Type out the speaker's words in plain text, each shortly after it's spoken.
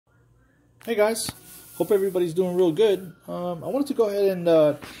Hey guys, hope everybody's doing real good. I wanted to go ahead and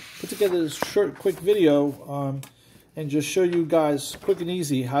put together this short, quick video and just show you guys quick and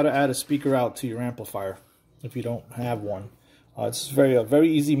easy how to add a speaker out to your amplifier if you don't have one. It's a very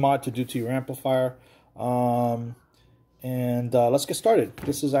easy mod to do to your amplifier. Let's get started.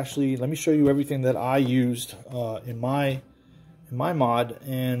 This is actually, let me show you everything that I used in my mod,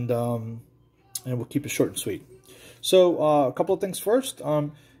 and we'll keep it short and sweet. So a couple of things first.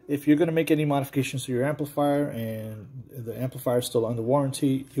 If you're going to make any modifications to your amplifier and the amplifier is still under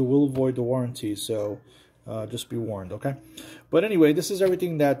warranty, you will avoid the warranty. So just be warned, okay? But anyway, this is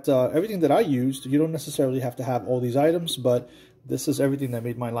everything that I used. You don't necessarily have to have all these items, but this is everything that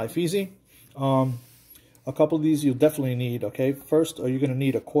made my life easy. A couple of these you'll definitely need, okay? First, you're going to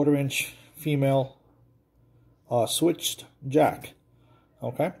need a 1/4-inch female switched jack,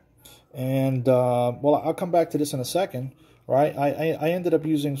 okay? And well, I'll come back to this in a second. Right, I ended up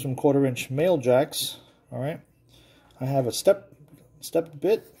using some 1/4-inch male jacks. All right, I have a step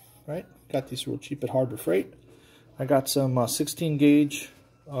bit. Right, got these real cheap at Harbor Freight. I got some 16 gauge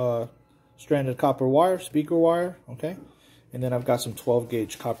stranded copper wire, speaker wire. Okay, and then I've got some 12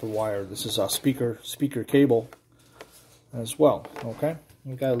 gauge copper wire. This is a speaker cable as well. Okay,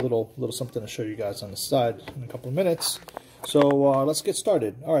 we got a little something to show you guys on the side in a couple of minutes. So let's get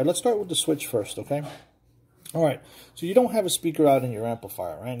started. All right, let's start with the switch first. Okay. All right, so you don't have a speaker out in your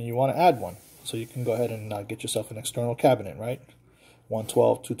amplifier, right? And you want to add one. So you can go ahead and get yourself an external cabinet, right?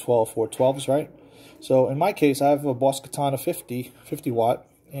 112, 212, 412s, right? So in my case, I have a Boss Katana 50 watt,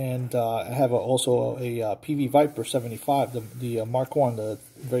 and I have also a PV Viper 75, the Mark 1, the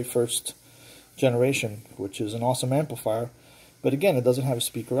very first generation, which is an awesome amplifier. But again, it doesn't have a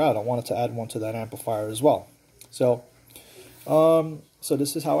speaker out. I wanted to add one to that amplifier as well. So, so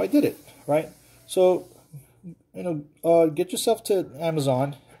this is how I did it, right? So, get yourself to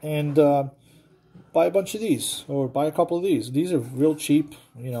Amazon and buy a bunch of these, or buy a couple of these. These are real cheap,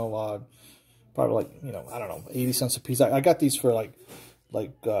 probably like, I don't know, 80 cents a piece. I got these for like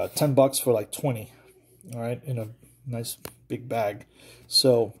 $10 for like 20, all right, in a nice big bag.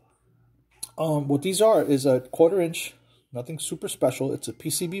 So what these are is a 1/4-inch, nothing super special. It's a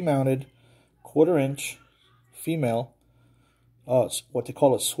PCB mounted 1/4-inch female, what they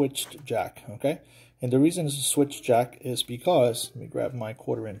call a switched jack, okay? And the reason it's a switch jack is because, let me grab my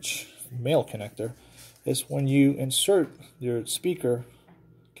 1/4-inch male connector, is when you insert your speaker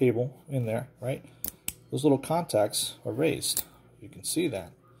cable in there, right, those little contacts are raised. You can see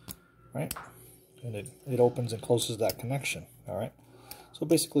that, right? And it opens and closes that connection, all right? So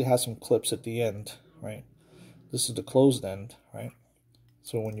basically it has some clips at the end, right? This is the closed end, right?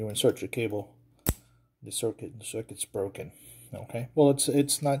 So when you insert your cable, the circuit's broken. Okay, well,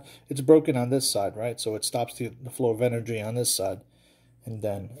 it's broken on this side, right? So it stops the flow of energy on this side, and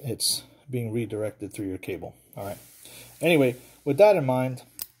then it's being redirected through your cable. All right. Anyway, with that in mind,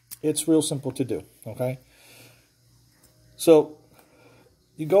 it's real simple to do. Okay. So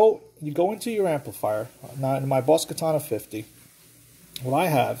you go into your amplifier. Now in my Boss Katana 50, what I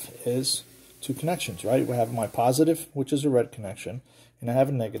have is two connections, right? We have my positive, which is a red connection, and I have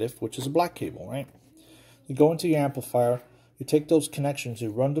a negative, which is a black cable, right? You go into your amplifier. You take those connections,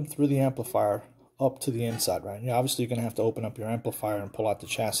 you run them through the amplifier up to the inside, right? Obviously, you're going to have to open up your amplifier and pull out the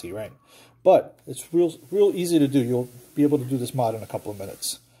chassis, right? But it's real easy to do. You'll be able to do this mod in a couple of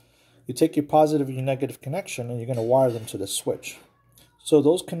minutes. You take your positive and your negative connection, and you're going to wire them to the switch. So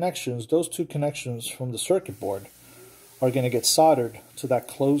those connections, those two connections from the circuit board, are going to get soldered to that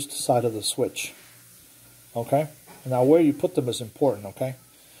closed side of the switch, okay? Now, where you put them is important, okay?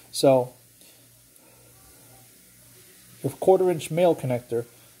 So your 1/4-inch male connector,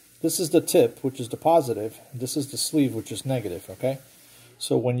 this is the tip, which is the positive, and this is the sleeve, which is negative, okay?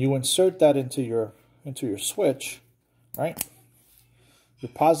 So when you insert that into your switch, right,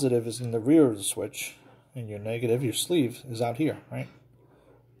 your positive is in the rear of the switch, and your negative, your sleeve, is out here, right?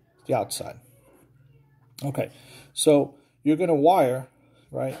 The outside. Okay, so you're going to wire,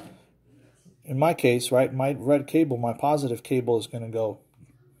 right? In my case, right, my red cable, my positive cable is going to go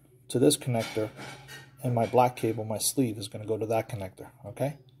to this connector, and my black cable, my sleeve, is going to go to that connector,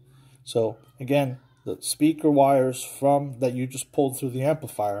 okay? So, again, the speaker wires that you just pulled through the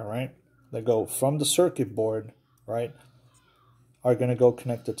amplifier, right, that go from the circuit board, right, are going to go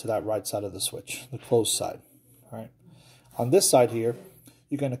connected to that right side of the switch, the closed side, all right? On this side here,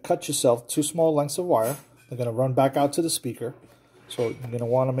 you're going to cut yourself 2 small lengths of wire. They're going to run back out to the speaker. So you're going to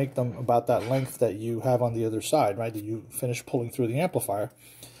want to make them about that length that you have on the other side, right, that you finish pulling through the amplifier.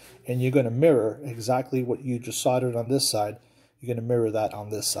 And you're going to mirror exactly what you just soldered on this side. You're going to mirror that on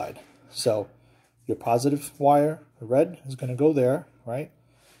this side. So your positive wire, the red, is going to go there, right?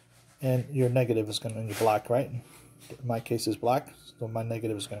 and your negative is going to be black, right? In my case is black, so my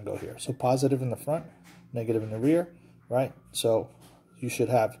negative is going to go here. So positive in the front, negative in the rear, right? So you should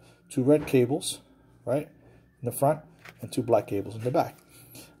have 2 red cables, right, in the front, and 2 black cables in the back.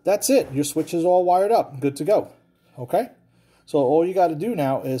 That's it. Your switch is all wired up, good to go. Okay? So all you got to do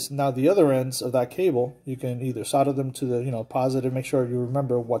now is, now the other ends of that cable, you can either solder them to the, positive. Make sure you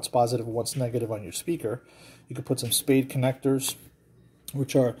remember what's positive and what's negative on your speaker. You can put some spade connectors,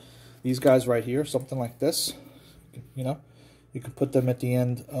 which are these guys right here, something like this. You can put them at the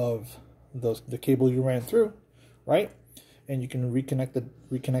end of the cable you ran through, right? And you can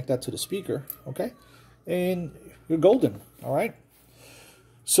reconnect that to the speaker, okay? And you're golden, all right?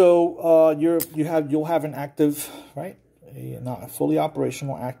 So you'll have an active, right? A fully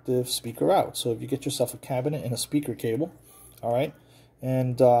operational active speaker out. So if you get yourself a cabinet and a speaker cable, all right,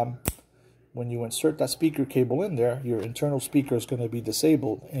 and when you insert that speaker cable in there, your internal speaker is going to be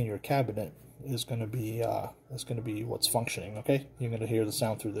disabled, and your cabinet is going to be what's functioning. Okay, you're going to hear the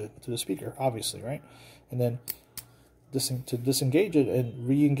sound through the speaker, obviously, right? And then to disengage it and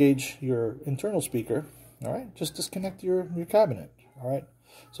re-engage your internal speaker, all right, just disconnect your cabinet. All right,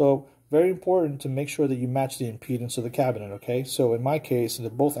 so very important to make sure that you match the impedance of the cabinet. Okay, so in my case,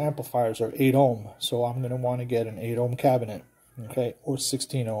 both amplifiers are 8 ohm, so I'm going to want to get an 8 ohm cabinet, okay, or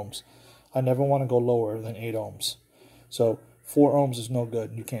 16 ohms. I never want to go lower than 8 ohms. So 4 ohms is no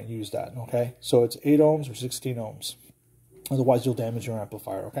good. You can't use that, okay? So it's 8 ohms or 16 ohms. Otherwise, you'll damage your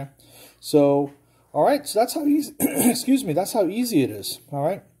amplifier, okay? So, all right, so that's how easy, excuse me, that's how easy it is, all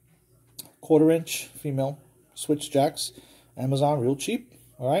right? 1/4 inch female switch jacks, Amazon, real cheap,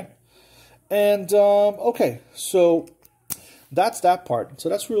 all right? And, okay, so that's that part. So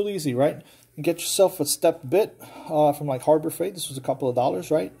that's real easy, right? You get yourself a step bit from like Harbor Freight. This was a couple of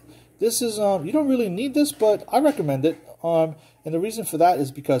dollars, right? This is, you don't really need this, but I recommend it. And the reason for that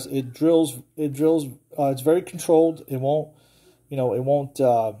is because it drills, it's very controlled. It won't,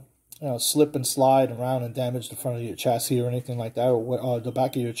 slip and slide around and damage the front of your chassis or anything like that, or the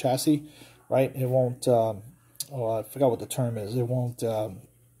back of your chassis, right? It won't, I forgot what the term is. It won't,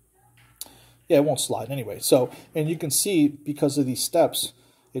 it won't slide anyway. So, and you can see because of these steps,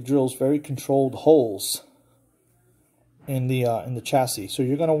 it drills very controlled holes in the chassis. So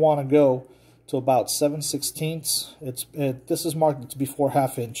you're going to want to go to about 7/16. This is marked to be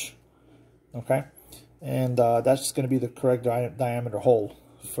 4/2 inch, okay, and that's just going to be the correct diameter hole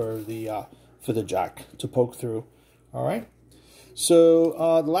for the jack to poke through. All right. So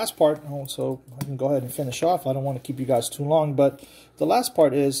the last part, so I can go ahead and finish off. I don't want to keep you guys too long, but the last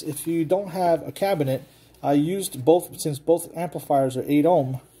part is, if you don't have a cabinet, I used both, since both amplifiers are 8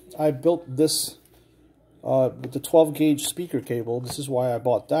 ohm. I built this. With the 12 gauge speaker cable. This is why I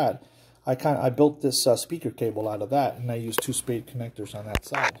bought that. I built this speaker cable out of that, and I used 2 spade connectors on that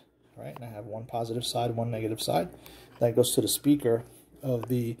side. Right, and I have one positive side, one negative side. That goes to the speaker of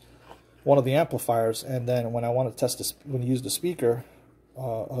one of the amplifiers, and then when I want to test this, when you use the speaker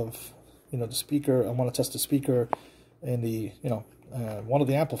the speaker, I want to test the speaker in the one of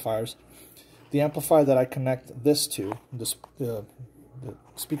the amplifiers. The amplifier that I connect this to, the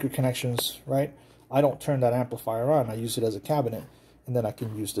speaker connections, right? I don't turn that amplifier on. I use it as a cabinet, and then I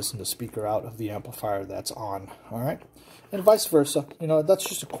can use this in the speaker out of the amplifier that's on. All right, and vice versa. That's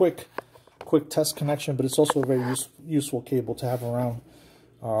just a quick test connection, but it's also a very useful cable to have around.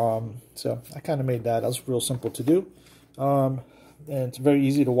 So I kind of made that. That's real simple to do, and it's very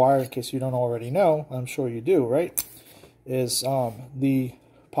easy to wire. In case you don't already know, I'm sure you do, right? Is the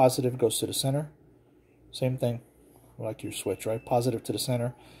positive goes to the center. Same thing, like your switch, right? Positive to the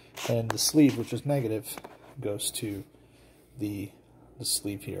center. And the sleeve, which is negative, goes to the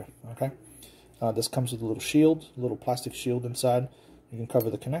sleeve here, okay? This comes with a little shield, a little plastic shield inside. You can cover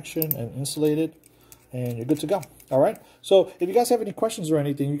the connection and insulate it, and you're good to go. All right? So if you guys have any questions or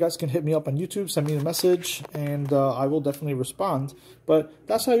anything, you guys can hit me up on YouTube, send me a message, and I will definitely respond. But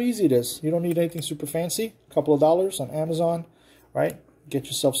that's how easy it is. You don't need anything super fancy. A couple of dollars on Amazon, right? Get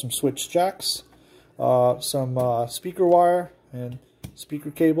yourself some switch jacks, some speaker wire, and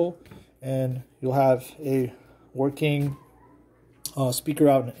speaker cable, and you'll have a working speaker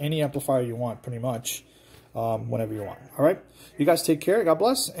out in any amplifier you want, pretty much, whenever you want. All right, you guys take care. God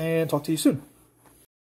bless, and talk to you soon.